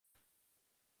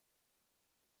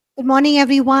Good morning,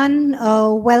 everyone.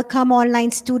 Welcome,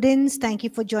 online students. Thank you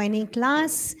for joining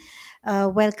class.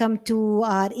 Welcome to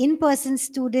our in-person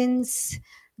students.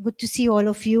 Good to see all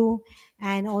of you.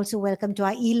 And also welcome to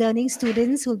our e-learning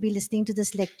students who will be listening to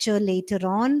this lecture later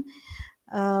on.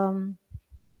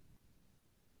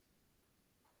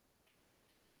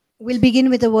 We'll begin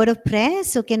with a word of prayer.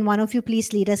 So can one of you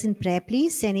please lead us in prayer,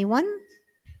 please? Anyone?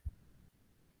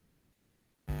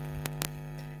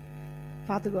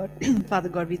 Father God, Father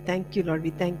God, we thank you, Lord. We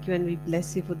thank you and we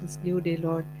bless you for this new day,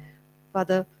 Lord.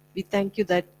 Father, we thank you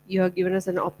that you have given us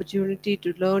an opportunity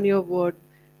to learn your word,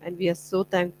 and we are so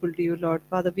thankful to you, Lord.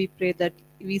 Father, we pray that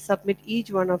we submit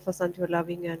each one of us unto your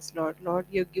loving hands, Lord. Lord,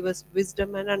 you give us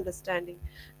wisdom and understanding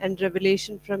and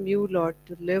revelation from you, Lord,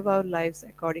 to live our lives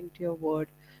according to your word.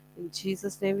 In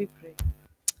Jesus' name we pray.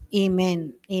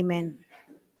 Amen. Amen.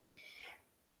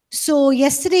 So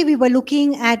yesterday we were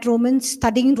looking at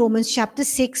studying Romans chapter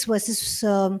 6 verses,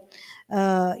 till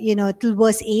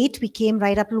verse 8. We came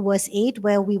right up to verse 8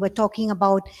 where we were talking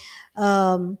about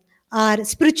our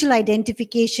spiritual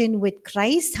identification with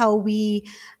Christ, how we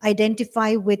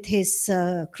identify with his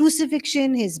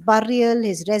crucifixion, his burial,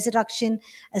 his resurrection,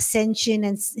 ascension,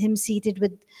 and him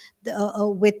seated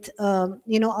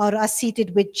or us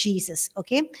seated with Jesus.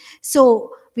 Okay.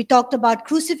 So we talked about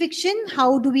crucifixion.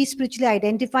 How do we spiritually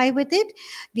identify with it?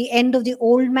 The end of the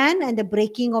old man and the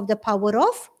breaking of the power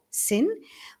of sin.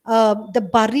 The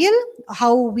burial,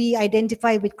 how we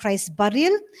identify with Christ's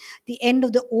burial. The end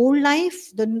of the old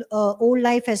life. The old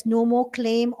life has no more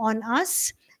claim on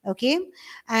us. Okay.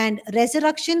 And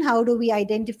resurrection, how do we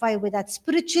identify with that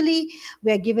spiritually?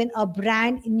 We are given a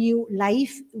brand new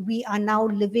life. We are now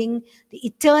living the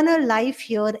eternal life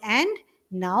here and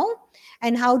now.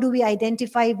 And how do we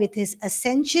identify with his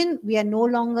ascension? We are no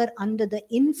longer under the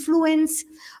influence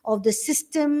of the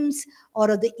systems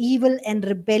or of the evil and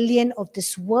rebellion of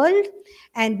this world.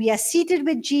 And we are seated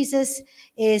with Jesus.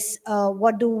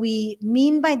 What do we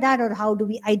mean by that, or how do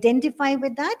we identify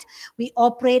with that? We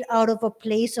operate out of a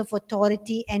place of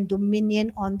authority and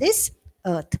dominion on this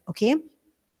earth. Okay.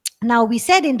 Now we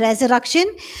said in resurrection,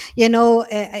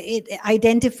 it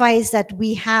identifies that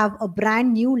we have a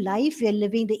brand new life. We are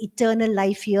living the eternal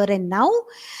life here and now.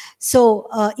 So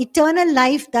eternal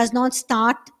life does not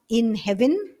start in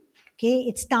heaven. Okay,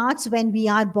 it starts when we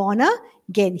are born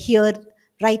again, here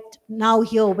right now,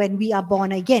 here when we are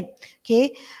born again.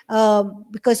 Okay.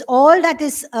 Because all that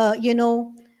is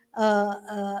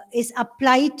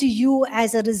applied to you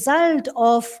as a result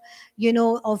of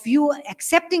you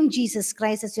accepting Jesus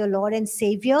Christ as your Lord and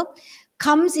Savior,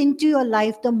 comes into your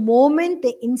life the moment,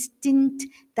 the instant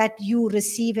that you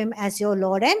receive him as your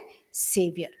Lord and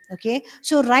Savior. Okay.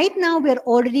 So right now we're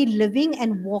already living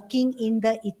and walking in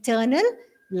the eternal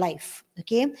life.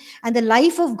 Okay. And the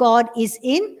life of God is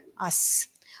in us.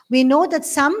 We know that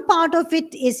some part of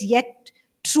it is yet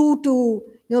true to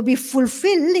be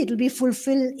fulfilled. It will be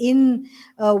fulfilled in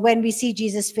when we see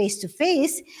Jesus face to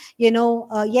face.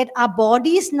 Yet our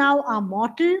bodies now are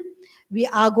mortal. We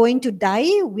are going to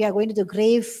die. We are going to the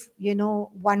grave,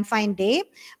 one fine day.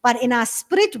 But in our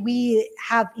spirit, we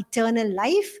have eternal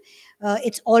life.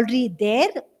 It's already there,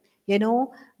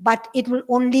 but it will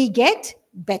only get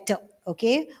better.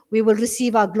 Okay. We will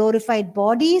receive our glorified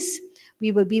bodies.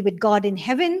 We will be with God in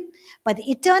heaven. But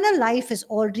the eternal life has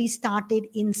already started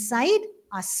inside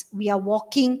us. We are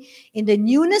walking in the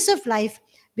newness of life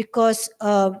because,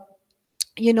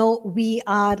 we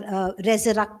are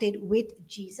resurrected with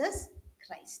Jesus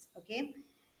Christ. Okay.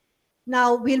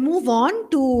 Now we'll move on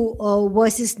to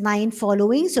verses 9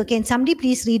 following. So can somebody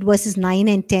please read verses 9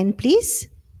 and 10, please?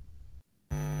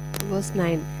 Verse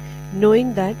 9.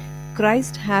 Knowing that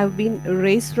Christ have been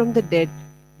raised from the dead,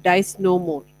 dies no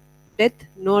more. Death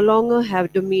no longer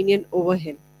have dominion over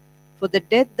him. For the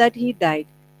death that he died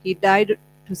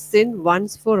to sin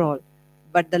once for all.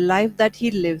 But the life that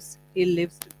he lives to.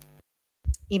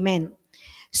 Amen.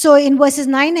 So in verses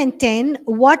 9 and 10,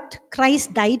 what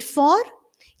Christ died for,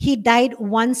 he died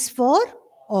once for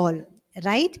all,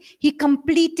 right? He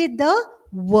completed the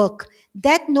work.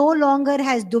 That no longer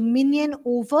has dominion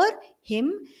over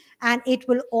him, and it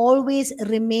will always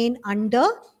remain under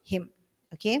him.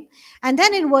 Okay. And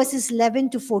then in verses 11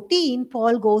 to 14,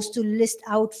 Paul goes to list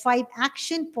out 5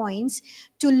 action points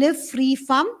to live free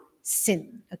from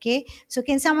sin. Okay. So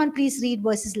can someone please read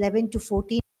verses 11 to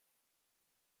 14?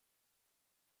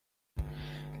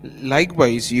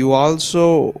 Likewise, you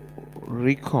also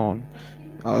reckon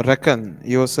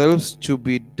yourselves to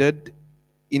be dead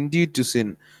indeed to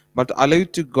sin, but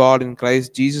alive to God in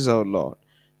Christ Jesus our Lord.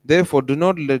 Therefore, do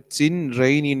not let sin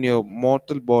reign in your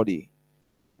mortal body,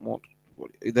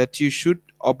 that you should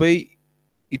obey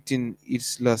it in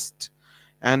its lust.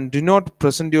 And do not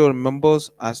present your members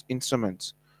as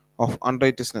instruments of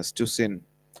unrighteousness to sin,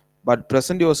 but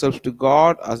present yourselves to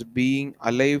God as being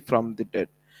alive from the dead,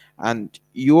 and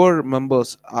your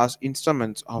members as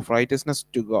instruments of righteousness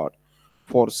to God.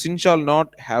 For sin shall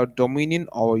not have dominion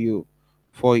over you,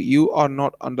 for you are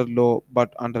not under law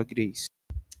but under grace.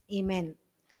 Amen.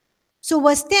 So,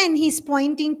 verse 10, he's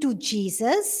pointing to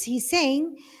Jesus. He's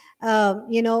saying,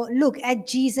 look at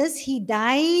Jesus. He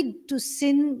died to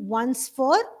sin once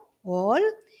for all,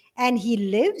 and he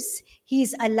lives.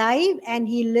 He's alive, and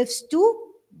he lives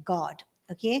to God.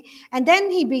 Okay. And then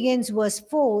he begins verse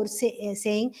 4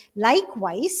 saying,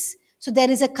 likewise. So, there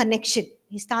is a connection.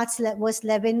 He starts verse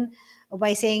 11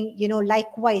 by saying,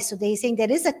 likewise. So, he's saying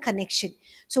there is a connection.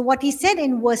 So what he said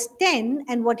in verse 10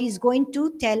 and what he's going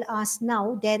to tell us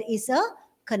now, there is a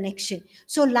connection.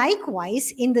 So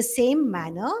likewise, in the same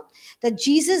manner that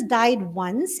Jesus died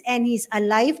once and he's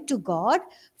alive to God,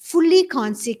 fully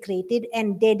consecrated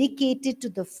and dedicated to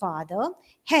the Father,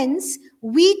 hence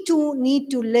we too need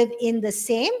to live in the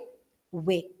same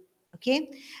way.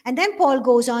 Okay. And then Paul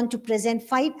goes on to present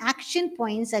 5 action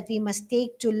points that we must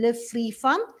take to live free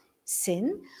from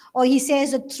sin. Or he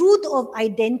says the truth of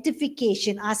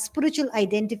identification, our spiritual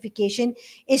identification,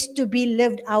 is to be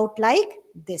lived out like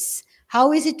this.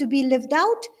 How is it to be lived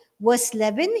out? Verse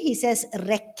 11, he says,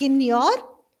 reckon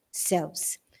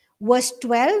yourselves. Verse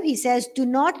 12, he says, do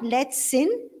not let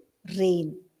sin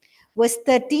reign. Verse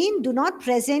 13, do not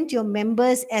present your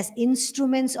members as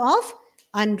instruments of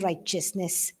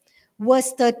unrighteousness.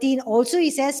 Verse 13 also,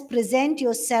 he says, present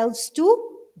yourselves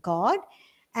to God.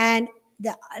 And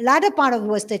the latter part of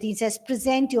verse 13 says,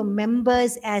 present your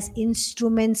members as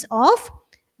instruments of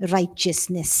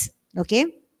righteousness. Okay.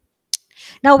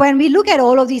 Now, when we look at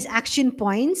all of these action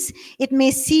points, it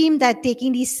may seem that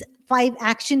taking these 5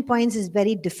 action points is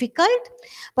very difficult,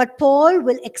 but Paul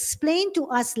will explain to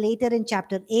us later in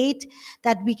chapter 8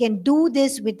 that we can do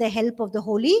this with the help of the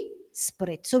Holy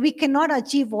Spirit. So we cannot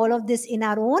achieve all of this in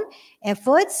our own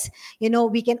efforts.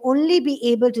 We can only be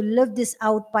able to live this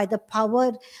out by the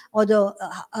power or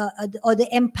the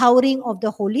empowering of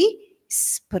the Holy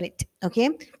Spirit. Okay.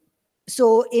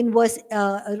 So in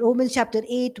Romans chapter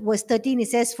 8, verse 13, it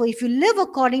says, for if you live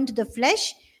according to the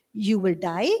flesh, you will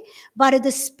die. But if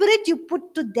the spirit you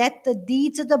put to death the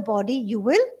deeds of the body, you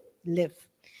will live.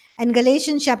 And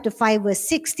Galatians chapter 5, verse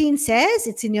 16 says,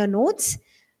 it's in your notes,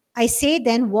 I say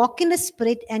then, walk in the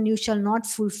spirit and you shall not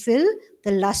fulfill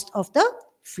the lust of the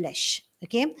flesh.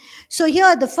 Okay. So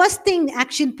here, the first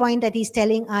action point that he's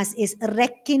telling us is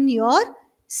reckon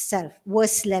yourself.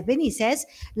 Verse 11, he says,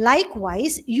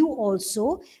 likewise, you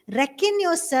also reckon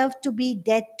yourself to be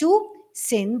dead to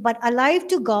sin, but alive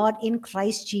to God in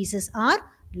Christ Jesus our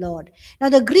Lord. Now,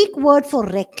 the Greek word for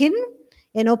reckon,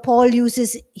 Paul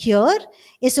uses here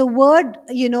is a word,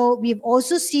 we've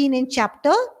also seen in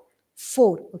chapter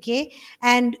 4. Okay.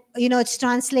 And, it's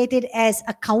translated as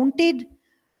accounted,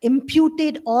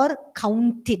 imputed, or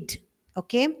counted.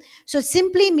 Okay. So it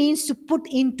simply means to put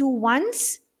into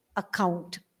one's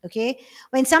account. Okay.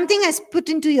 When something has put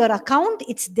into your account,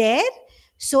 it's there.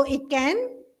 So it can,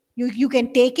 you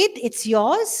can take it, it's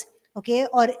yours. Okay.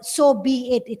 Or so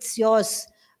be it, it's yours.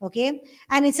 Okay.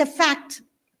 And it's a fact.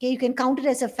 Okay. You can count it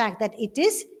as a fact that it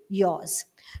is yours.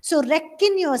 So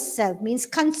reckon yourself means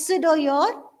consider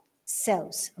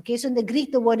yourselves. Okay. So in the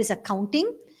Greek, the word is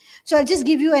accounting. So I'll just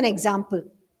give you an example.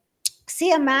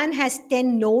 Say a man has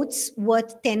 10 notes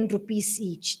worth 10 rupees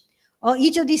each. Or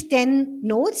each of these 10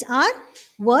 notes are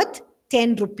worth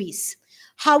 10 rupees.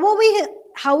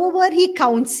 However he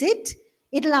counts it,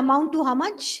 it'll amount to how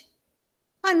much?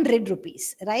 100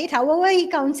 rupees, right? However he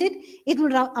counts it, it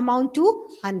will amount to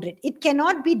 100. It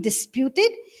cannot be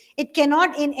disputed. It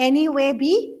cannot in any way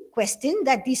be questioned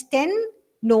that these 10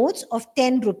 notes of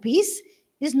 10 rupees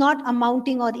is not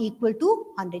amounting or equal to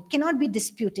 100. Cannot be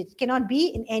disputed. Cannot be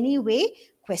in any way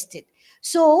questioned.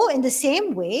 So in the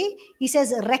same way, he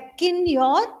says, reckon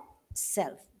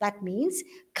yourself. That means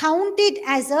count it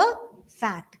as a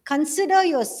fact. Consider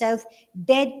yourself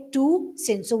dead to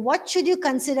sin. So what should you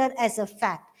consider as a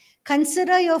fact?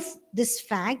 Consider this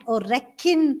fact or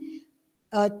reckon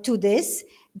to this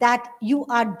that you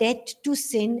are dead to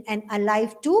sin and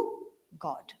alive to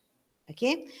God.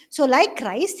 Okay. So like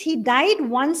Christ, he died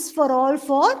once for all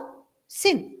for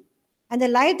sin. And the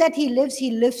life that he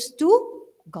lives to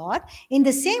God. In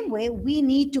the same way, we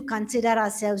need to consider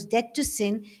ourselves dead to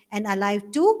sin and alive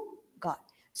to God.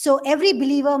 So every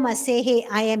believer must say, hey,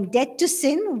 I am dead to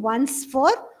sin once for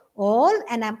all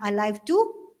and I'm alive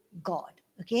to God.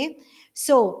 Okay.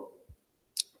 So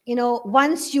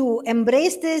once you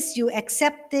embrace this, you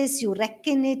accept this, you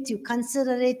reckon it, you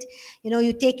consider it,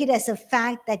 you take it as a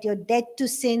fact that you're dead to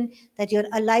sin, that you're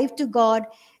alive to God,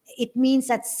 it means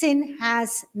that sin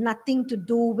has nothing to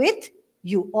do with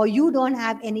you, or you don't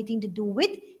have anything to do with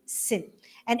sin.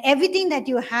 And everything that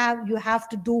you have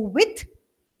to do with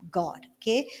God,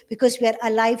 okay? Because we are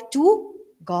alive to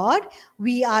God,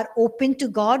 we are open to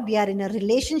God, we are in a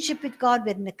relationship with God,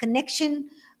 we're in a connection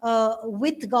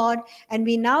with God, and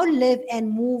we now live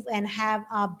and move and have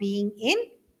our being in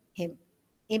Him.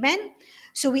 Amen.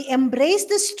 So we embrace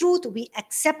this truth, we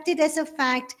accept it as a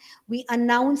fact, we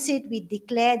announce it, we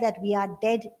declare that we are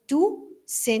dead to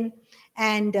sin.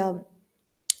 And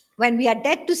when we are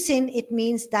dead to sin, it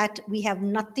means that we have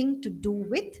nothing to do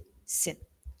with sin.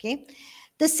 Okay.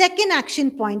 The second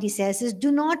action point, he says, is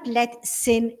do not let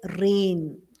sin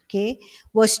reign. Okay.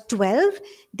 Verse 12,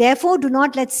 therefore do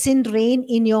not let sin reign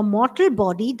in your mortal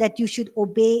body, that you should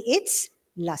obey its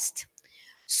lust.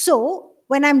 So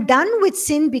when I'm done with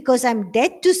sin because I'm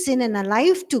dead to sin and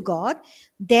alive to God,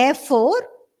 therefore,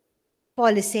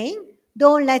 Paul is saying,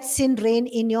 don't let sin reign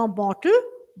in your mortal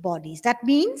bodies. That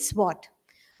means what?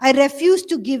 I refuse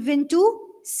to give in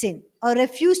to sin, or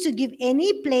refuse to give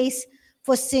any place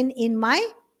for sin in my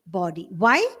body.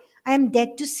 Why? I am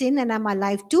dead to sin and I'm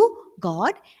alive to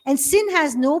God, and sin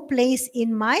has no place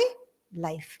in my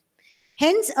life.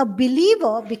 Hence, a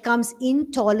believer becomes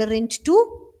intolerant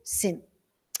to sin.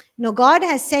 Now, God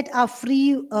has set our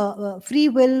free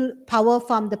will power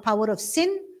from the power of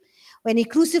sin. When He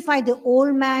crucified the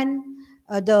old man,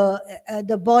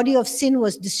 the body of sin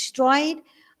was destroyed.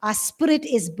 Our spirit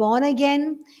is born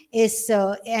again,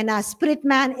 and our spirit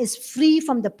man is free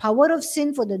from the power of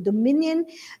sin, for the dominion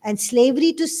and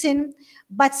slavery to sin.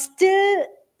 But still,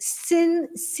 sin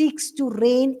seeks to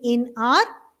reign in our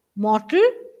mortal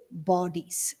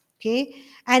bodies. Okay,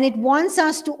 and it wants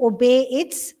us to obey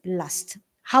its lust.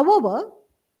 However,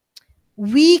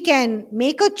 we can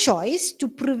make a choice to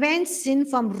prevent sin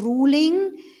from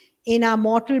ruling in our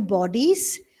mortal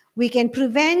bodies. We can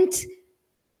prevent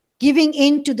giving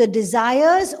in to the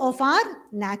desires of our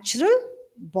natural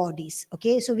bodies.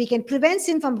 Okay, so we can prevent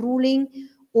sin from ruling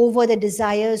over the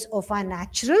desires of our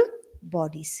natural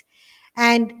bodies.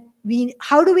 And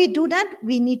how do we do that?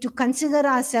 We need to consider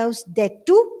ourselves dead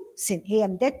to sin. Hey,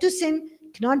 I'm dead to sin,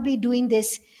 cannot be doing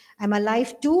this. I'm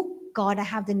alive to God. I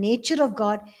have the nature of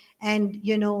God. And,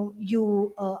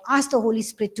 you ask the Holy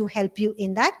Spirit to help you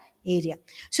in that area.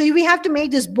 So we have to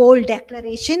make this bold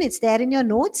declaration. It's there in your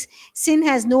notes. Sin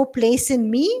has no place in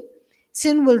me.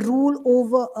 Sin will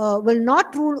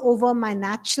not rule over my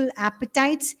natural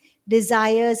appetites,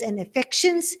 desires, and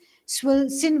affections.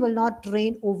 Sin will not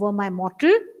reign over my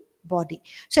mortal body.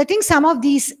 So I think some of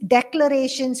these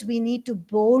declarations we need to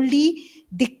boldly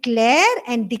declare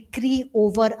and decree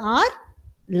over our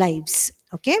lives.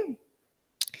 Okay.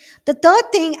 The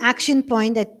third thing, action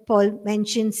point that Paul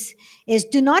mentions, is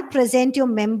do not present your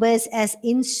members as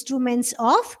instruments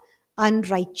of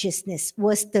unrighteousness.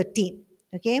 Verse 13.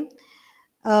 Okay.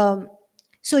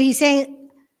 So he's saying,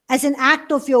 as an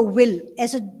act of your will,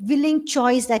 as a willing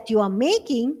choice that you are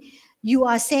making, you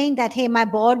are saying that, hey, my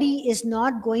body is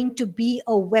not going to be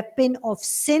a weapon of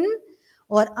sin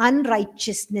or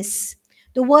unrighteousness.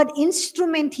 The word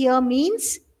instrument here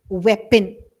means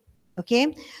weapon.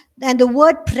 Okay. And the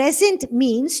word present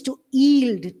means to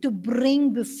yield, to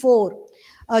bring before,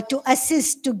 to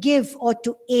assist, to give, or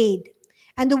to aid.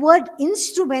 And the word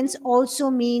instruments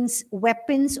also means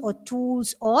weapons or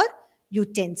tools or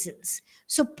utensils.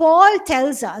 So Paul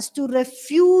tells us to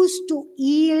refuse to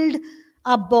yield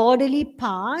our bodily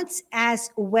parts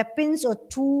as weapons or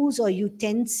tools or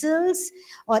utensils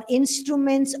or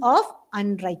instruments of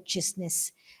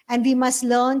unrighteousness. And we must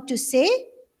learn to say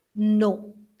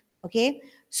no. Okay.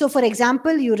 So, for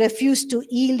example, you refuse to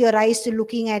yield your eyes to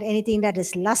looking at anything that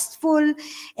is lustful,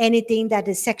 anything that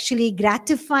is sexually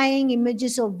gratifying,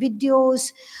 images or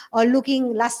videos, or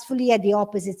looking lustfully at the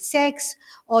opposite sex,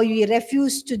 or you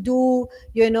refuse to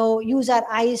use our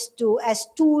eyes as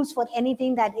tools for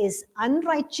anything that is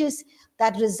unrighteous,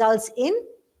 that results in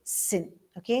sin.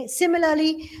 Okay.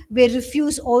 Similarly, we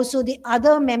refuse also the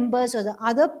other members or the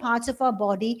other parts of our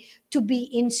body to be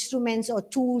instruments or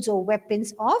tools or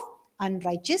weapons of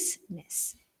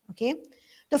unrighteousness. Okay.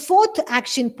 The fourth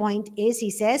action point is, he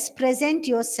says, present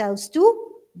yourselves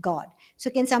to God. So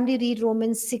can somebody read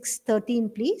Romans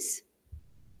 6:13, please?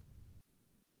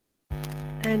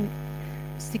 And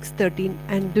 6:13,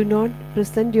 and do not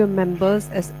present your members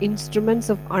as instruments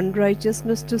of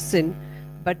unrighteousness to sin,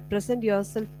 but present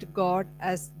yourself to God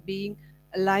as being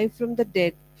alive from the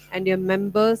dead, and your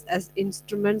members as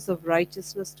instruments of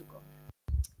righteousness to God.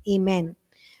 Amen.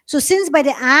 So since by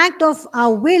the act of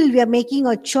our will, we are making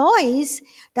a choice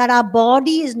that our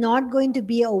body is not going to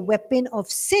be a weapon of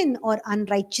sin or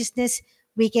unrighteousness,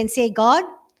 we can say, God,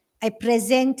 I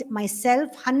present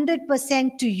myself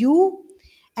 100% to you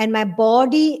and my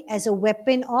body as a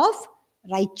weapon of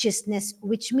righteousness,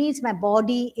 which means my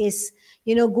body is,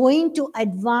 going to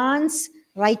advance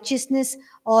righteousness,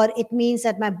 or it means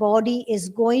that my body is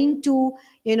going to,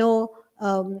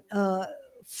 um, uh,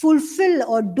 fulfill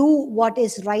or do what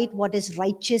is right, what is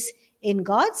righteous in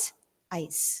God's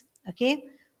eyes. Okay.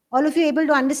 All of you able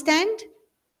to understand?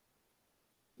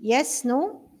 Yes,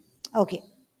 no? Okay.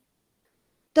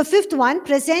 The fifth one,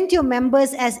 present your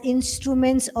members as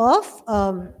instruments of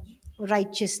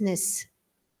righteousness.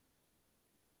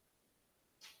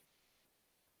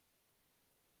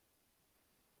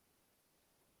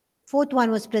 Fourth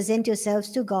one was present yourselves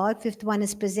to God. Fifth one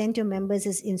is present your members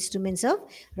as instruments of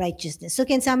righteousness. So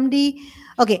can somebody,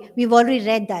 okay, we've already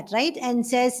read that, right? And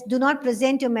says, do not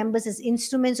present your members as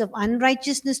instruments of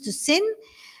unrighteousness to sin,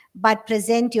 but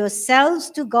present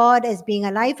yourselves to God as being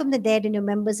alive from the dead and your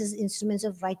members as instruments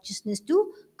of righteousness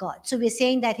to God. So we're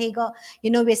saying that, hey, God,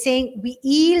 we're saying we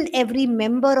yield every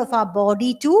member of our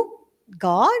body to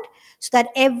God so that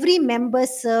every member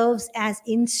serves as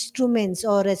instruments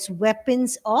or as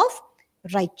weapons of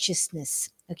righteousness.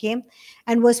 Okay.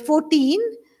 And verse 14,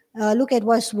 look at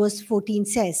what verse 14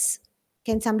 says.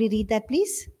 Can somebody read that,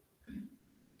 please?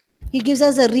 He gives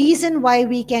us a reason why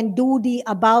we can do the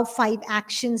above 5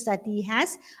 actions that he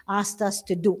has asked us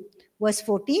to do. Verse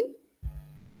 14.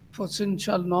 For sin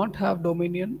shall not have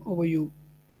dominion over you,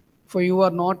 for you are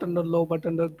not under law but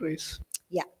under grace.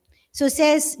 Yeah. So it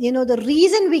says, the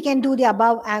reason we can do the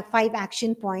above 5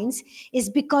 action points is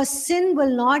because sin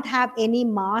will not have any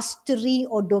mastery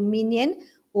or dominion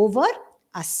over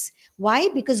us. Why?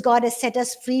 Because God has set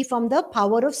us free from the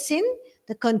power of sin,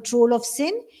 the control of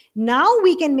sin. Now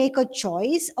we can make a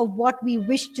choice of what we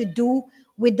wish to do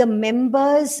with the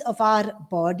members of our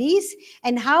bodies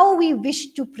and how we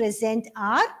wish to present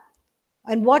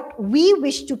and what we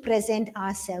wish to present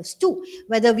ourselves to,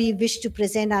 whether we wish to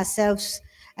present ourselves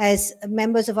as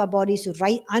members of our bodies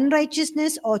to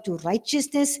unrighteousness or to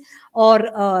righteousness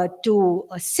or to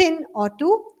sin or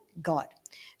to God.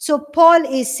 So Paul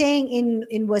is saying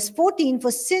in verse 14,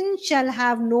 for sin shall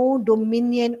have no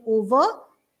dominion over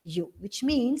you, which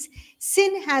means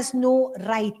sin has no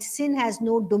right, sin has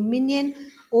no dominion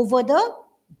over the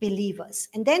believers.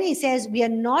 And then he says, we are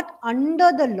not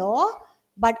under the law,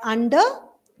 but under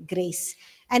grace.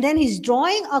 And then he's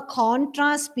drawing a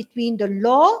contrast between the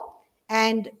law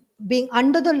and being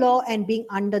under the law and being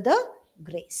under the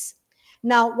grace.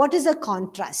 Now, what is the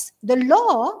contrast? The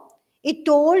law, it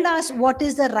told us what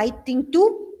is the right thing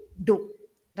to do,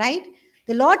 right?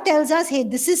 The law tells us, hey,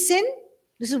 this is sin,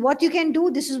 this is what you can do,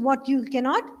 this is what you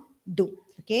cannot do,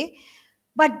 okay?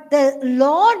 But the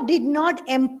law did not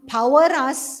empower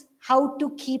us how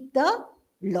to keep the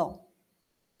law,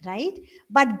 right?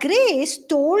 But grace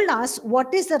told us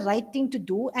what is the right thing to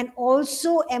do and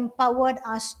also empowered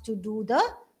us to do the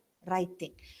right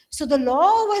thing. So the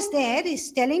law was there,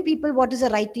 is telling people what is the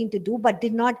right thing to do, but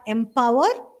did not empower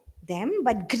them.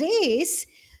 But grace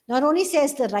not only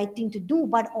says the right thing to do,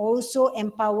 but also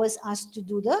empowers us to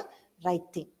do the right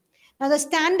thing. Now, the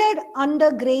standard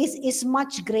under grace is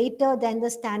much greater than the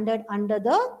standard under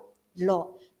the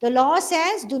law. The law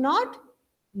says, do not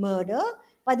murder,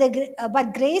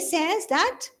 but grace says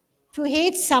that if you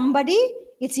hate somebody,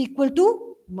 it's equal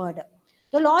to murder.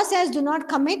 The law says, do not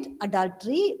commit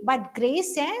adultery, but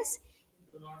grace says,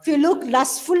 if you look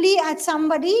lustfully at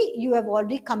somebody, you have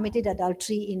already committed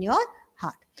adultery in your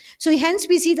heart. So hence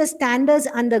we see the standards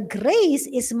under grace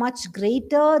is much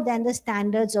greater than the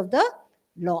standards of the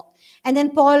law. And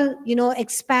then Paul,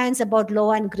 expands about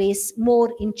law and grace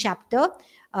more in chapter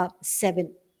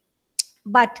 7.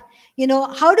 But,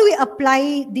 how do we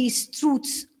apply these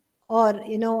truths or,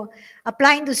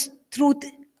 applying this truth?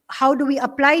 How do we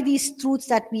apply these truths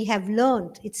that we have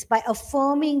learned? It's by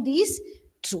affirming these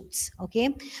truths.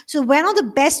 Okay. So one of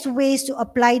the best ways to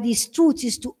apply these truths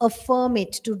is to affirm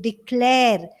it, to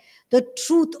declare the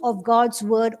truth of God's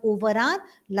word over our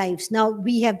lives. Now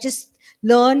we have just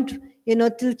learned,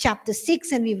 till chapter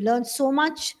 6, and we've learned so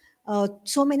much,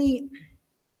 so many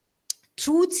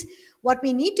truths. What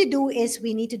we need to do is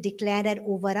we need to declare that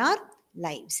over our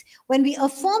lives. When we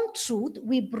affirm truth,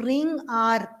 we bring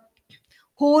our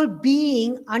whole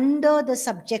being under the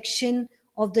subjection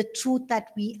of the truth that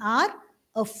we are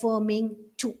affirming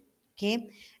to.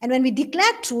 Okay. And when we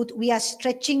declare truth, we are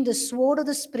stretching the sword of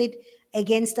the Spirit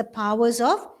against the powers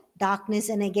of darkness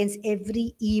and against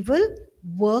every evil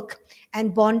work,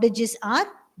 and bondages are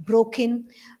broken,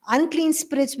 unclean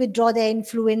spirits withdraw their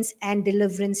influence, and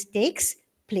deliverance takes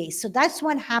place. So that's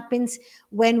what happens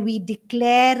when we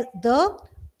declare the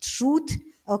truth.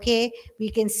 Okay, we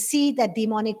can see that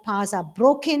demonic powers are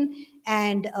broken,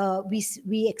 and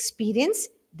we experience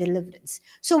deliverance.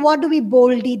 So what do we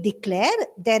boldly declare?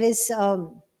 There is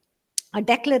a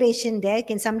declaration there.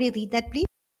 Can somebody read that, please?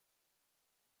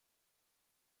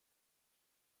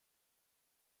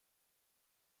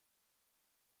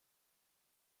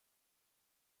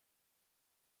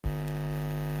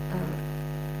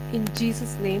 In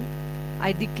Jesus' name,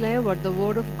 I declare what the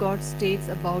Word of God states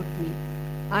about me.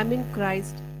 I'm in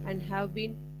Christ and have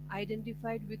been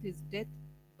identified with His death,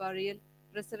 burial,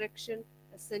 resurrection,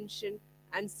 ascension,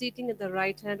 and seating at the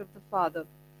right hand of the Father.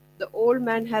 The old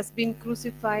man has been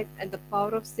crucified, and the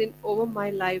power of sin over my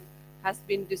life has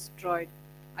been destroyed.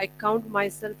 I count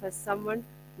myself as someone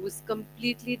who is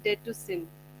completely dead to sin.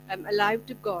 I'm alive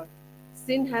to God.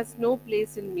 Sin has no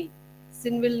place in me.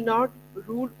 Sin will not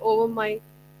rule over my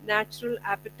natural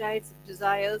appetites,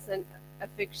 desires, and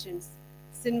affections.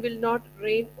 Sin will not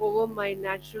reign over my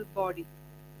natural body,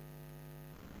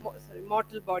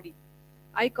 mortal body.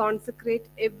 I consecrate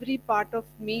every part of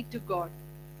me to God.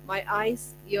 My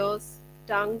eyes, ears,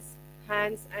 tongues,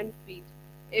 hands, and feet.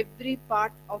 Every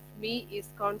part of me is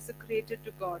consecrated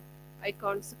to God. I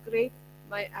consecrate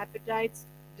my appetites,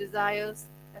 desires,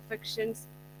 affections,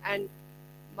 and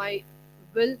my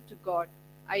will to God.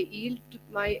 I yield to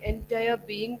my entire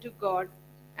being to God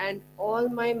and all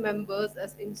my members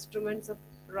as instruments of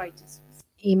righteousness.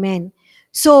 Amen.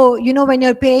 So, when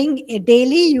you're praying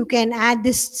daily, you can add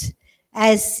this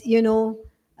as,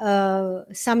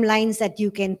 some lines that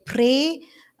you can pray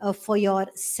for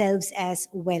yourselves as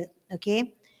well.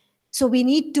 Okay. So we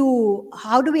need to,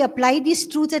 how do we apply these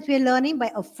truths that we're learning?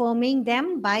 By affirming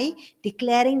them, by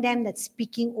declaring them, that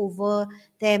speaking over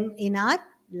them in our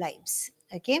lives.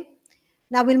 Okay.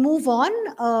 Now we'll move on.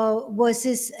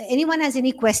 Verses, anyone has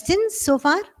any questions so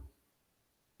far?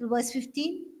 Verse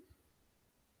 15.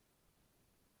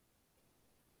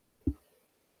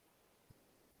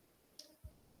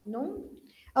 No?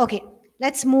 Okay,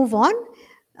 let's move on.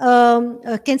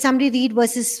 Can somebody read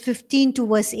verses 15 to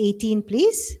verse 18,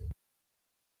 please?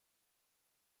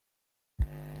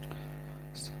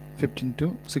 15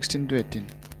 to 16 to 18.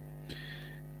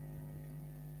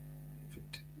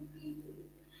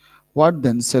 What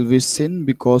then, shall we sin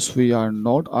because we are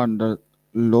not under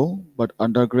law but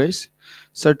under grace?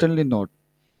 Certainly not.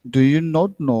 Do you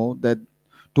not know that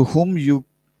to whom you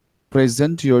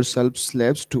present yourselves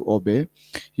slaves to obey,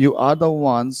 you are the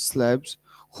ones slaves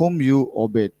whom you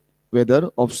obeyed, whether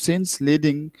of sins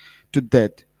leading to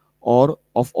death or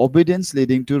of obedience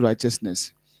leading to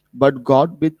righteousness? But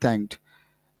God be thanked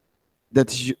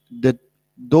that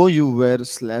though you were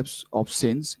slaves of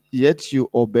sins, yet you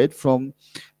obeyed from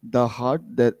the heart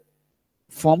the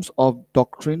forms of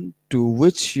doctrine to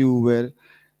which you were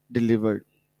delivered.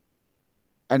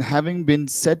 And having been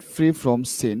set free from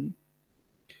sin,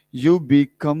 you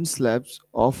become slaves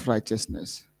of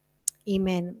righteousness.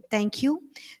 Amen. Thank you.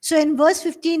 So in verse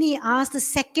 15, he asked the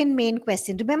second main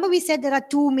question. Remember, we said there are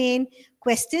two main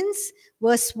questions,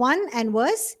 verse 1 and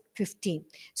verse 15.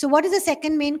 So what is the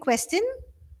second main question?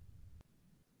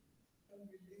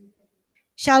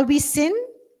 Shall we sin?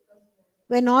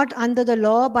 We're not under the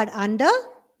law, but under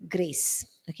grace.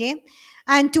 Okay.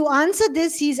 And to answer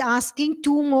this, he's asking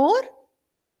two more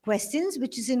questions,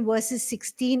 which is in verses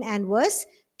 16 and verse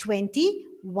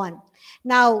 21.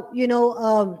 Now,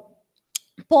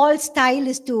 Paul's style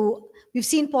is to, we've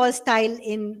seen Paul's style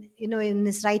in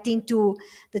his writing to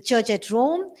the church at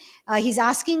Rome. He's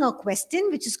asking a question,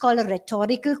 which is called a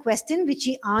rhetorical question, which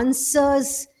he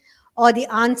answers, or the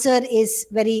answer is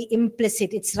very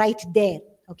implicit. It's right there.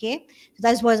 Okay, so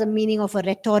that was the meaning of a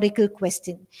rhetorical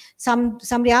question.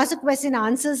 Somebody asks a question,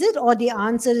 answers it, or the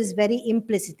answer is very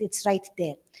implicit. It's right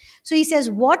there. So he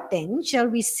says, what then shall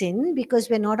we sin? Because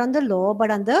we're not on the law,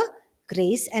 but on the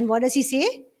grace. And what does he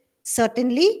say?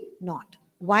 Certainly not.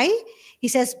 Why? He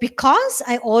says, because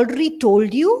I already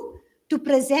told you to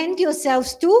present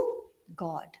yourselves to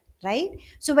God. Right?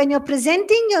 So when you're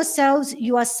presenting yourselves,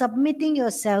 you are submitting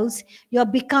yourselves, you're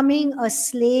becoming a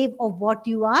slave of what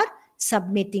you are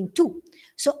submitting to.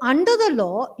 So under the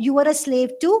law, you are a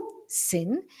slave to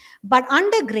sin, but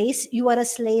under grace, you are a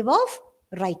slave of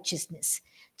righteousness.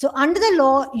 So under the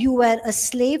law, you were a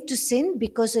slave to sin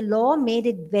because the law made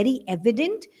it very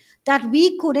evident that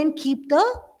we couldn't keep the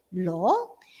law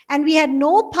and we had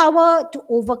no power to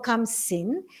overcome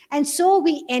sin. And so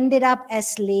we ended up as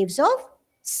slaves of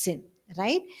sin,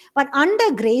 right? But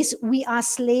under grace, we are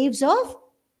slaves of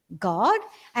God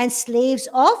and slaves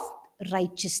of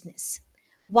righteousness.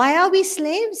 Why are we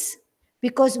slaves?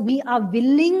 Because we are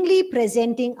willingly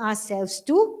presenting ourselves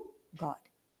to God,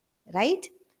 right?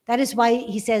 That is why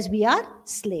he says we are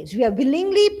slaves. We are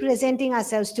willingly presenting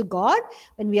ourselves to God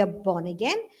when we are born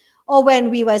again, or when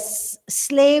we were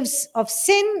slaves of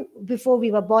sin before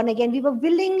we were born again. We were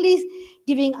willingly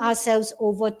giving ourselves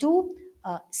over to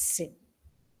sin.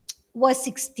 Verse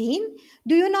 16,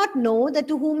 do you not know that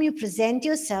to whom you present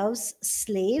yourselves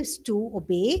slaves to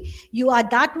obey, you are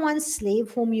that one slave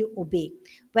whom you obey,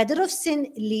 whether of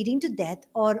sin leading to death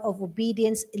or of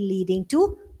obedience leading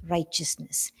to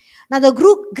righteousness. Now the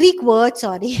Greek word,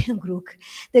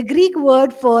 the Greek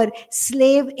word for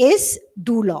slave is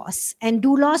doulos, and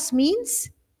doulos means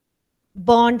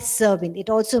bond servant. It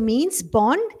also means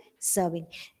bond servant.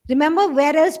 Remember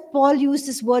where else Paul used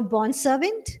this word bond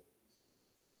servant?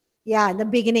 Yeah, in the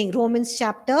beginning, Romans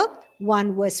chapter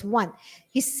 1, verse 1.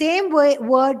 His same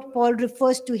word Paul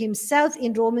refers to himself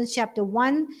in Romans chapter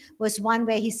 1, verse 1,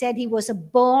 where he said he was a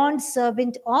bond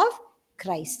servant of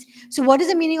Christ. So what is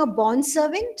the meaning of bond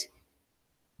servant?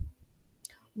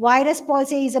 Why does Paul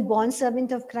say he's a bond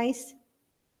servant of Christ?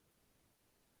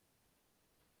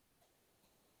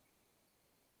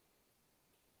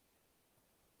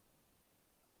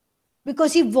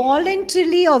 Because he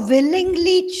voluntarily or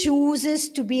willingly chooses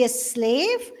to be a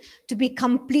slave, to be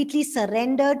completely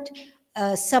surrendered,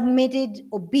 submitted,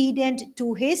 obedient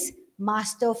to his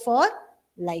master for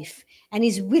life. And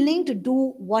he's willing to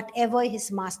do whatever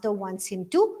his master wants him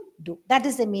to do. That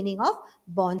is the meaning of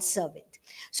bond servant.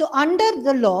 So under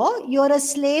the law, you're a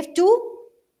slave to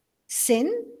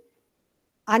sin,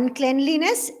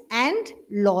 uncleanliness, and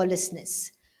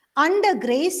lawlessness. Under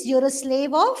grace, you're a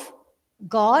slave of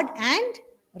God and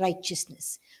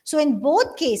righteousness. So in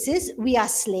both cases, we are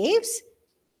slaves,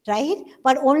 right?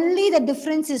 But only the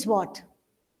difference is what?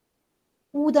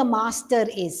 Who the master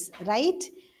is, right?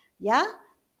 Yeah.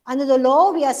 Under the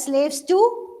law, we are slaves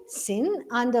to sin.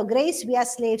 Under grace, we are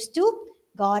slaves to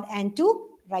God and to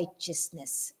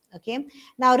righteousness. Okay.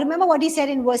 Now remember what he said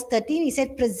in verse 13. He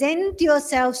said, present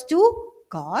yourselves to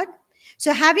God.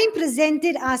 So having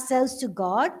presented ourselves to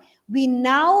God, we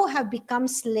now have become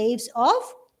slaves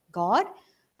of God.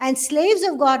 And slaves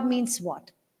of God means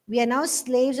what? We are now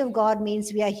slaves of God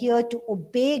means we are here to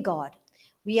obey God.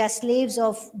 We are slaves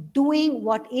of doing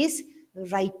what is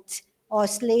right, or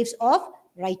slaves of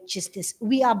righteousness.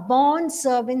 We are bond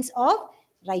servants of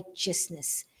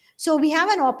righteousness. So we have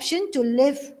an option to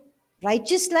live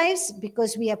righteous lives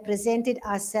because we have presented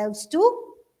ourselves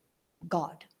to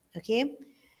God. Okay.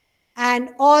 And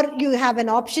or you have an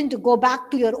option to go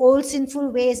back to your old sinful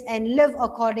ways and live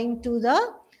according to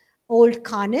the old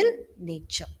carnal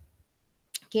nature.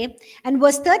 Okay. And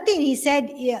verse 13, he said,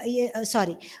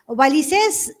 while he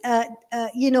says,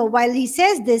 while he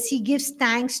says this, he gives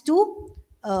thanks to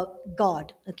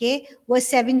God. Okay. Verse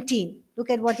 17, look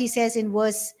at what he says in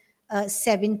verse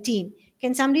 17.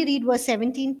 Can somebody read verse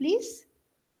 17, please?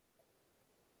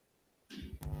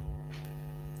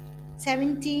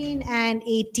 17 and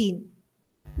 18.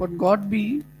 But God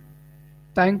be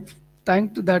thanked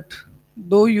that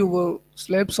though you were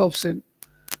slaves of sin,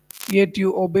 yet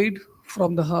you obeyed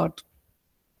from the heart,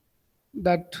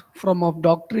 that from of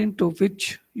doctrine to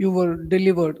which you were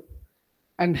delivered,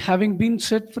 and having been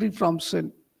set free from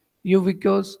sin, you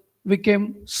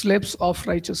became slaves of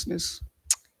righteousness.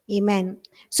 Amen.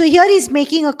 So here he's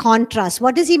making a contrast.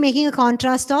 What is he making a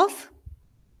contrast of?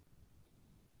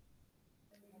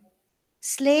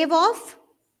 Slave of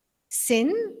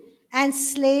sin and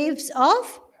slaves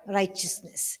of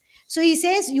righteousness. So he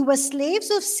says you were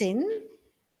slaves of sin,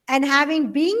 and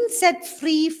having been set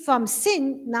free from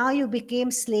sin, now you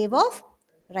became slave of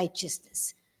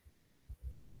righteousness.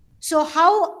 So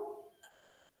how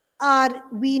are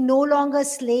we no longer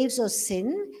slaves of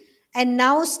sin and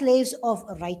now slaves of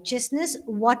righteousness?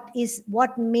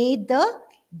 What made the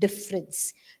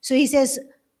difference? So he says,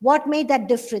 what made that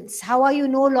difference? How are you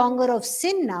no longer of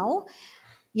sin now?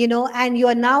 And you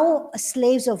are now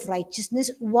slaves of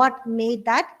righteousness. What made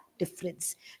that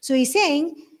difference? So he's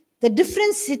saying the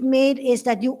difference it made is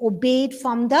that you obeyed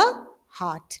from the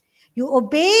heart. You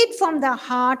obeyed from the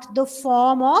heart the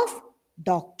form of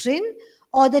doctrine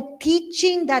or the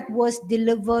teaching that was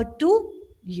delivered to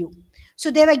you.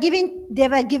 So they were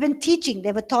given teaching.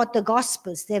 They were taught the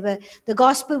gospels. The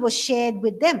gospel was shared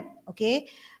with them. Okay.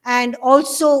 And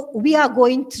also we are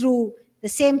going through the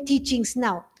same teachings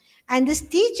now. And this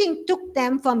teaching took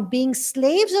them from being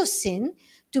slaves of sin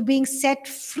to being set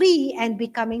free and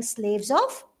becoming slaves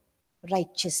of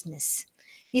righteousness.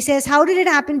 He says, how did it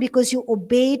happen? Because you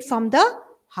obeyed from the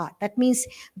heart. That means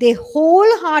they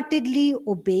wholeheartedly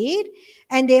obeyed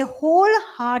and they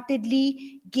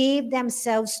wholeheartedly gave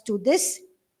themselves to this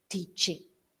teaching.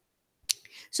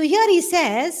 So here he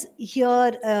says,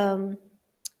 here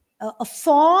a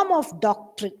form of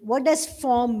doctrine. What does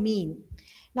form mean?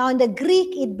 Now in the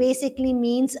Greek, it basically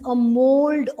means a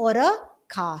mold or a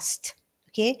cast.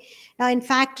 Okay. Now in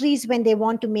factories, when they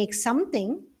want to make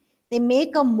something, they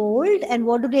make a mold, and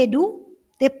what do?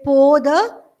 They pour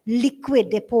the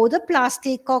liquid, they pour the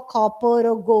plastic or copper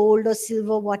or gold or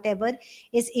silver, whatever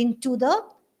is into the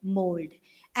mold.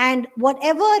 And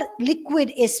whatever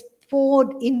liquid is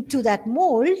poured into that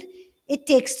mold, it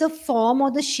takes the form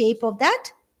or the shape of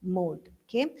that mold.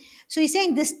 Okay. So he's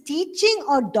saying this teaching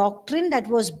or doctrine that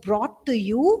was brought to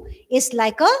you is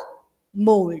like a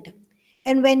mold.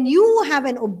 And when you have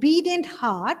an obedient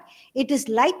heart, it is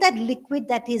like that liquid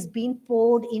that is being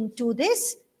poured into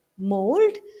this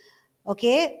mold.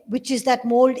 Okay, which is that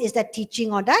mold is that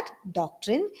teaching or that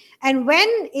doctrine. And when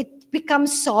it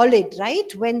becomes solid,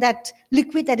 right, when that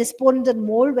liquid that is poured into the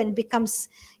mold, when it becomes,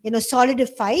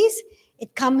 solidifies,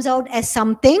 it comes out as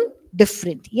something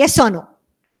different. Yes or no?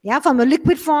 Yeah, from a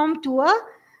liquid form to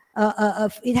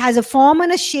it has a form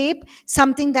and a shape,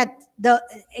 something that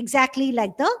exactly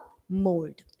like the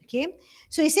mold. Okay,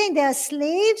 so he's saying they are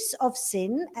slaves of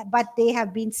sin, but they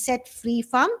have been set free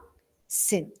from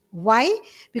sin. Why?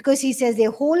 Because he says they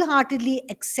wholeheartedly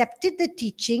accepted the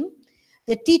teaching.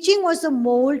 The teaching was the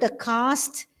mold, the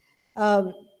cast.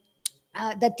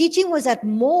 The teaching was that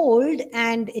mold,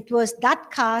 and it was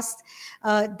that cast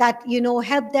that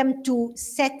helped them to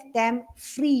set them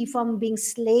free from being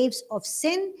slaves of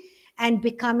sin and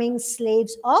becoming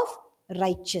slaves of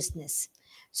righteousness.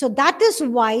 So that is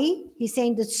why he's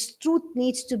saying the truth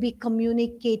needs to be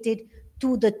communicated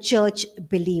to the church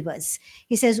believers.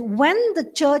 He says when the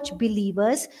church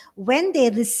believers, when they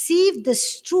receive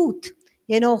this truth,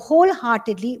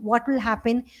 wholeheartedly, what will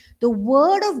happen? The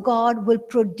word of God will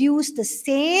produce the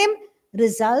same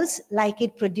results like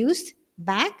it produced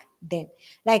back then.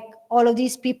 Like all of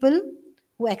these people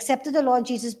who accepted the Lord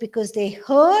Jesus because they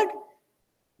heard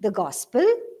the gospel,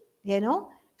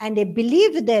 and they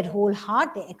believed with their whole heart,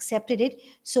 they accepted it.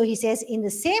 So he says, in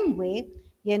the same way,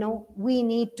 we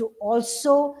need to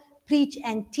also preach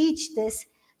and teach this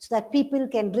so that people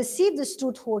can receive this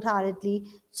truth wholeheartedly,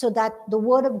 so that the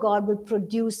word of God will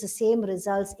produce the same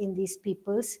results in these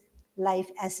people's life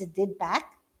as it did back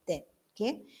then.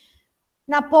 Okay.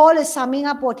 Now, Paul is summing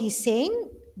up what he's saying,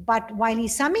 but while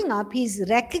he's summing up, he's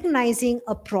recognizing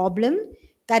a problem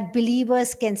that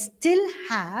believers can still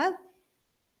have,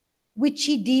 which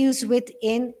he deals with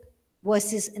in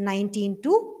verses 19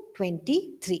 to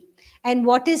 23. And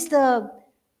what is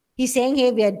he's saying,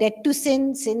 hey, we are dead to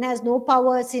sin. Sin has no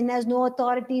power. Sin has no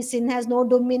authority. Sin has no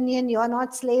dominion. You are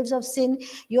not slaves of sin.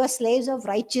 You are slaves of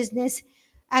righteousness.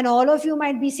 And all of you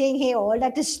might be saying, hey, all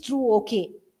that is true. Okay.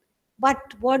 But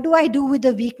what do I do with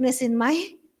the weakness in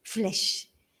my flesh?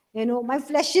 My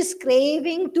flesh is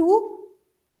craving to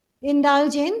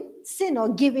indulge in sin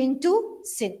or give in to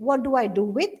sin. What do I do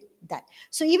with that?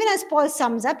 So even as Paul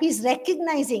sums up, he's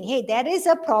recognizing, hey, there is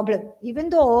a problem. Even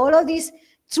though all of these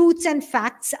truths and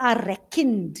facts are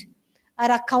reckoned,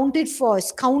 are accounted for,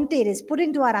 is counted, is put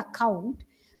into our account,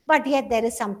 but yet there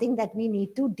is something that we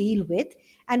need to deal with.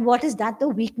 And what is that? The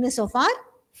weakness of our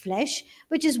flesh,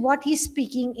 which is what he's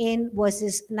speaking in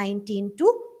verses 19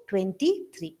 to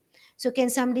 23. So can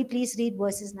somebody please read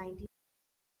verses 19?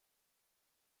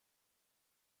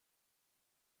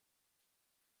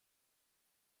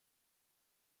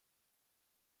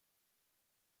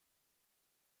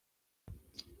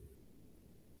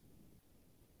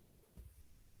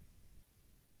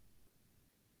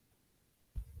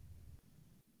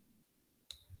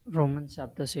 Romans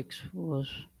chapter 6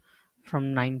 verse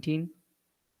from 19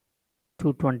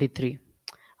 to 23.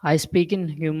 I speak in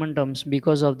human terms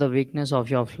because of the weakness of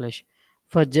your flesh.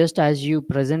 For just as you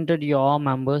presented your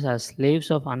members as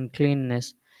slaves of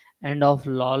uncleanness and of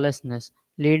lawlessness,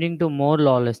 leading to more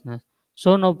lawlessness,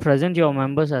 so now present your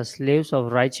members as slaves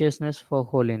of righteousness for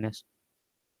holiness.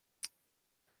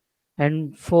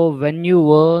 And for when you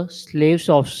were slaves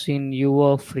of sin, you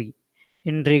were free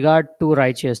in regard to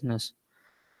righteousness.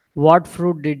 What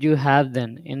fruit did you have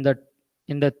then in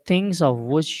the things of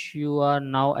which you are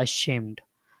now ashamed?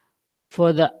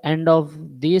 For the end of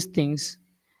these things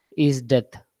is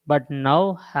death. But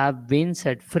now have been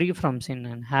set free from sin,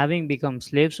 and having become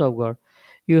slaves of God,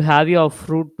 you have your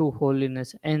fruit to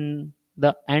holiness, and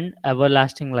the end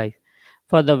everlasting life.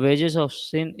 For the wages of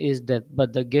sin is death,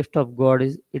 but the gift of God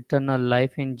is eternal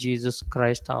life in Jesus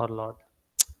Christ our Lord.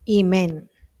 Amen.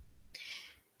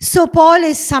 So Paul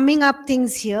is summing up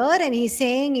things here, and he's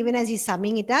saying, even as he's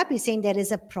summing it up, he's saying there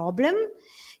is a problem.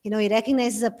 He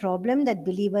recognizes a problem that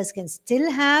believers can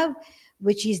still have,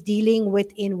 which he's dealing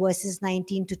with in verses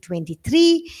 19 to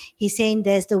 23. He's saying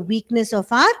there's the weakness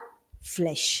of our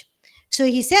flesh. So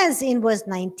he says in verse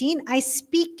 19, I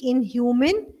speak in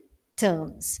human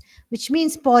terms, which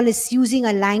means Paul is using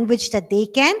a language that they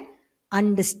can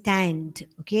understand.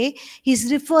 Okay,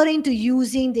 he's referring to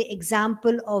using the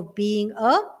example of being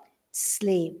a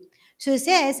slave. So he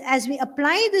says, as we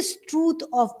apply this truth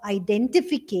of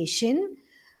identification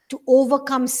to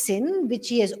overcome sin, which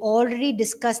he has already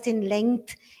discussed in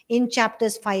length in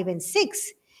chapters 5 and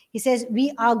 6, he says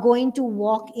we are going to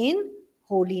walk in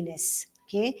holiness.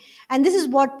 Okay, and this is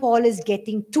what Paul is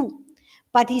getting to,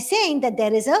 but he's saying that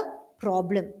there is a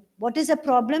problem. What is a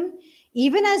problem?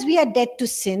 Even as we are dead to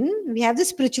sin, we have the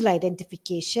spiritual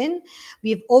identification.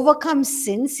 We have overcome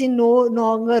sin. Sin no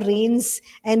longer reigns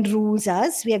and rules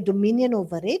us. We have dominion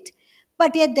over it.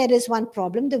 But yet there is one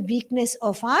problem, the weakness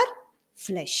of our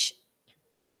flesh.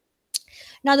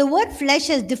 Now, the word flesh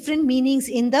has different meanings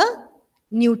in the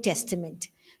New Testament.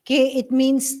 Okay, it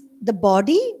means the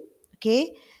body,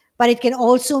 okay, but it can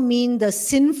also mean the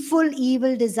sinful,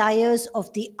 evil desires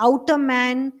of the outer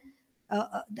man,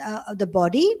 the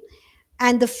body.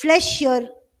 And the flesh here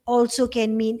also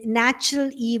can mean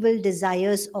natural evil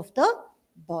desires of the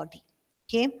body.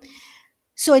 Okay.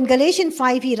 So in Galatians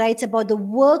 5, he writes about the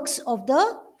works of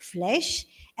the flesh,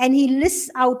 and he lists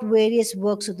out various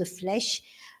works of the flesh.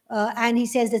 And he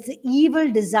says that the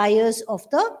evil desires of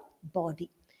the body.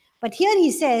 But here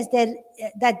he says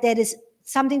that there is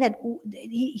something that,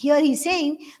 here he's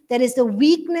saying there is the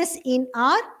weakness in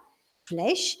our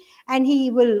flesh, and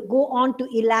he will go on to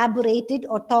elaborate it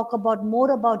or talk about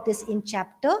more about this in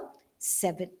chapter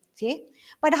 7. Okay,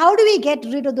 but how do we get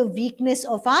rid of the weakness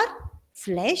of our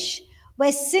flesh,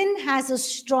 where sin has a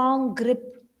strong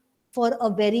grip for a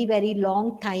very, very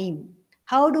long time?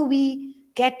 How do we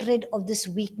get rid of this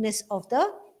weakness of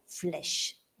the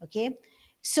flesh? Okay,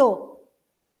 so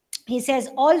he says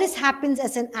all this happens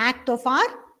as an act of our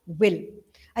will.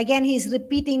 Again, he's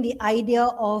repeating the idea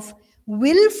of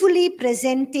willfully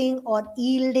presenting or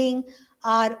yielding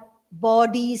our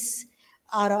bodies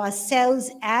or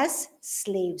ourselves as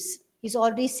slaves. He's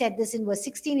already said this in verse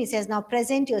 16. He says, now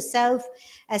present yourself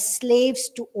as slaves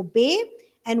to obey.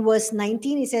 And verse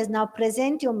 19, he says, now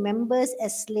present your members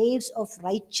as slaves of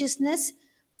righteousness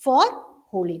for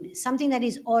holiness. Something that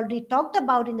he's already talked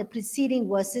about in the preceding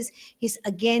verses, he's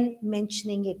again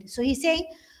mentioning it. So he's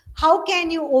saying, how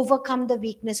can you overcome the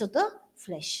weakness of the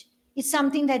flesh? It's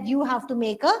something that you have to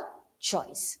make a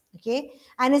choice, okay?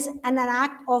 And it's an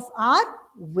act of our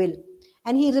will.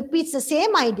 And he repeats the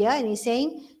same idea, and he's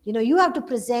saying, you have to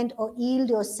present or yield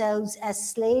yourselves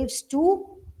as slaves to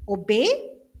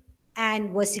obey,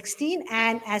 and verse 16,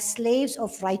 and as slaves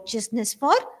of righteousness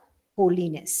for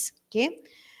holiness, okay?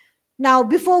 Now,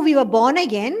 before we were born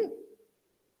again,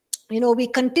 we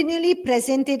continually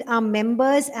presented our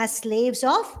members as slaves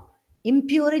of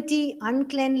impurity,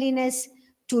 uncleanliness,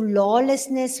 to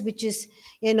lawlessness, which is,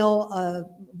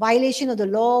 violation of the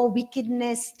law,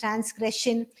 wickedness,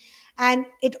 transgression. And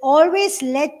it always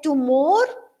led to more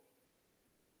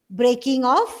breaking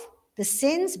of the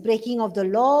sins, breaking of the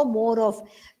law, more of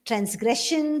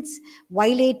transgressions,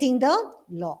 violating the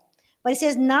law. But he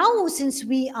says, now since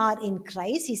we are in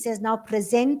Christ, he says, now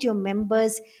present your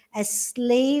members as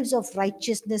slaves of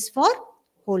righteousness for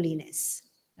holiness.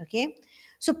 Okay.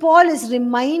 So Paul is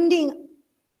reminding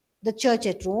the church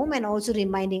at Rome and also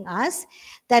reminding us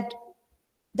that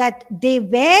they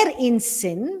were in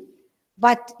sin,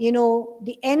 but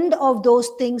the end of those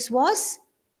things was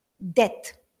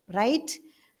death, right?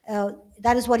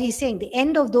 That is what he's saying. The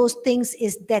end of those things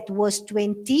is death, verse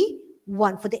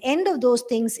 21. For the end of those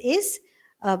things is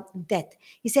death.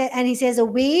 He says the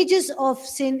wages of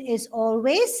sin is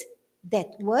always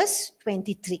death, verse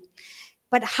 23.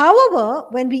 But however,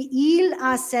 when we yield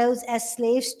ourselves as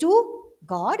slaves to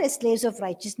God, as slaves of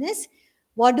righteousness,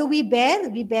 what do we bear?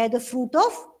 We bear the fruit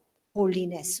of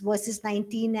holiness, verses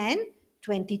 19 and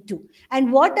 22.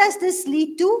 And what does this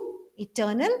lead to?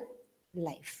 Eternal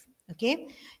life. Okay.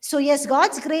 So yes,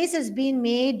 God's grace has been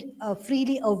made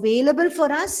freely available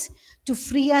for us to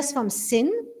free us from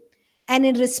sin. And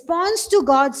in response to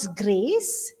God's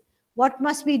grace, what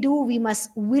must we do? We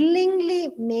must willingly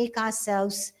make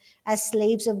ourselves as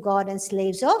slaves of God and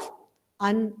slaves of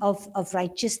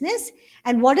righteousness.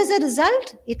 And what is the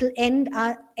result? It will end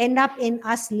up in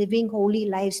us living holy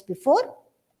lives before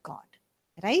God,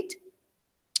 right?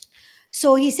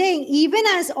 So he's saying, even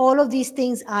as all of these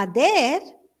things are there,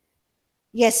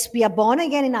 Yes, we are born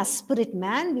again in our spirit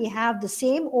man. We have the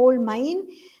same old mind,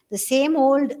 the same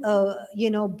old,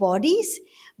 bodies.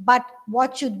 But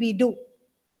what should we do?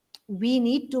 We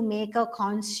need to make a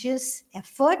conscious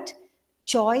effort,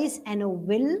 choice, and a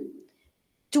will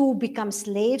to become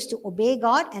slaves, to obey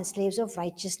God, and slaves of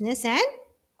righteousness and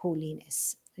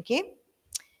holiness. Okay.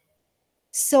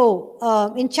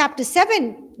 So in chapter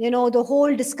 7, the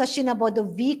whole discussion about the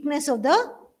weakness of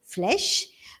the flesh,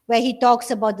 where he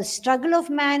talks about the struggle of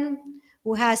man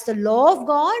who has the law of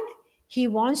God. He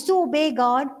wants to obey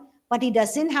God, but he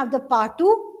doesn't have the power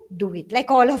to do it, like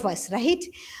all of us, right?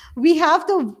 We have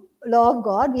the law of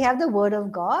God, we have the word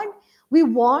of God. We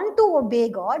want to obey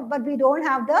God, but we don't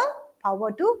have the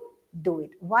power to do it.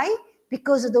 Why?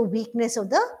 Because of the weakness of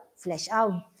the flesh.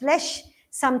 Our flesh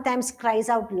sometimes cries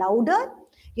out louder.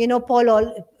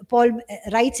 Paul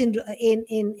writes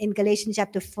in Galatians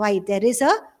chapter 5, there is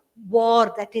a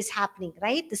war that is happening,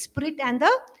 right? The spirit and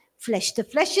the flesh. The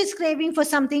flesh is craving for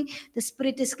something, the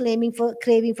spirit is craving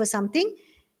for something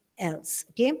else.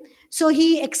 Okay, so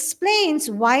he explains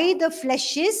why the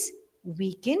flesh is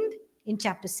weakened in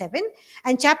chapter 7.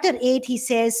 And chapter 8, he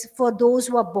says, for those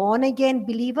who are born again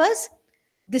believers,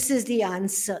 this is the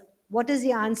answer. What is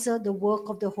the answer? The work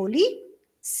of the Holy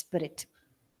Spirit.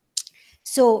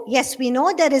 So yes, we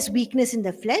know there is weakness in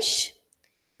the flesh,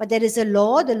 but there is a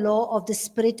law, the law of the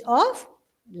spirit of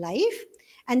life.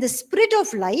 And the spirit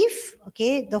of life,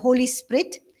 okay, the Holy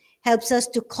Spirit, helps us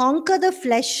to conquer the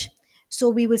flesh. So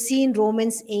we will see in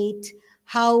Romans 8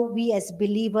 how we as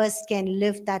believers can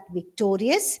live that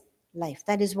victorious life.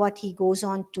 That is what he goes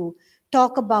on to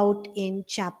talk about in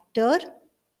chapter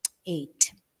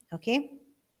 8. Okay.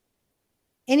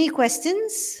 Any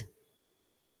questions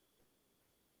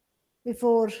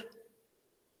before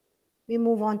we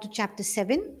move on to chapter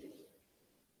 7?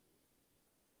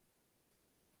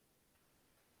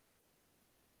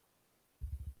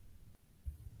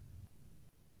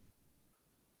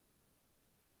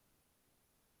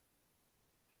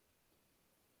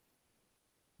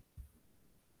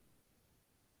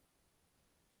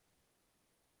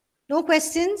 No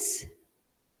questions?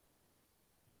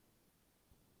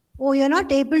 Oh, you're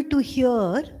not able to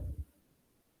hear.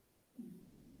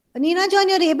 Nina John,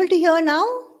 you're able to hear now?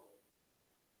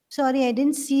 Sorry, I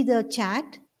didn't see the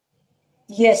chat.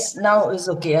 Yes, now is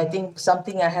okay. I think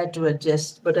something I had to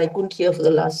adjust, but I couldn't hear for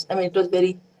the last. I mean, it was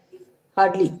very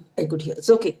hardly I could hear. It's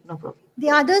okay, no problem.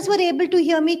 The others were able to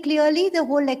hear me clearly the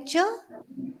whole lecture.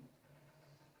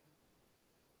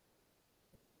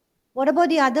 What about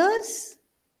the others?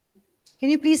 Can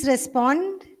you please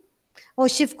respond? Oh,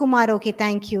 Shiv Kumar, okay,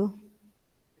 thank you.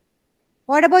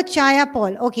 What about Chaya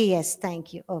Paul? Okay, yes,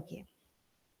 thank you. Okay.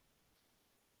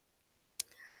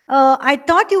 I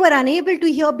thought you were unable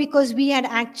to hear because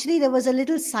there was a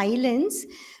little silence.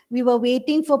 We were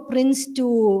waiting for Prince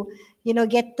to,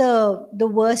 get the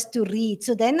verse to read.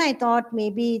 So then I thought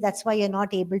maybe that's why you're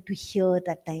not able to hear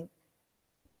that time.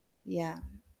 Yeah.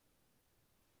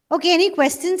 Okay, any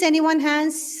questions anyone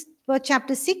has for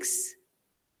chapter 6?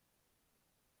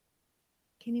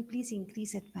 Can you please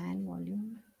increase that fan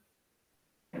volume?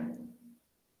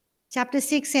 Chapter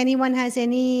 6, anyone has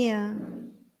any...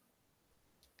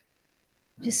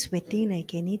 just sweating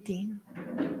like anything.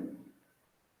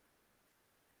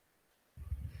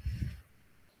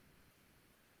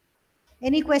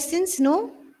 Any questions?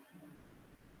 No?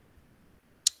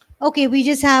 Okay, we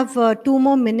just have 2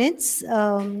 more minutes.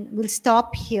 We'll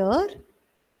stop here.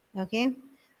 Okay.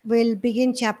 We'll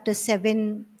begin chapter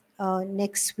 7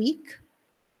 next week.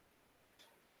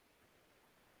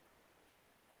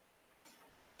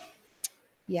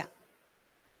 Yeah.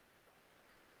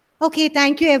 Okay,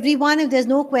 thank you everyone. If there's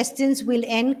no questions, we'll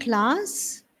end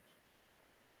class.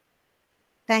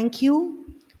 Thank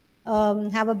you.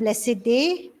 Have a blessed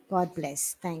day. God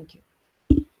bless. Thank you.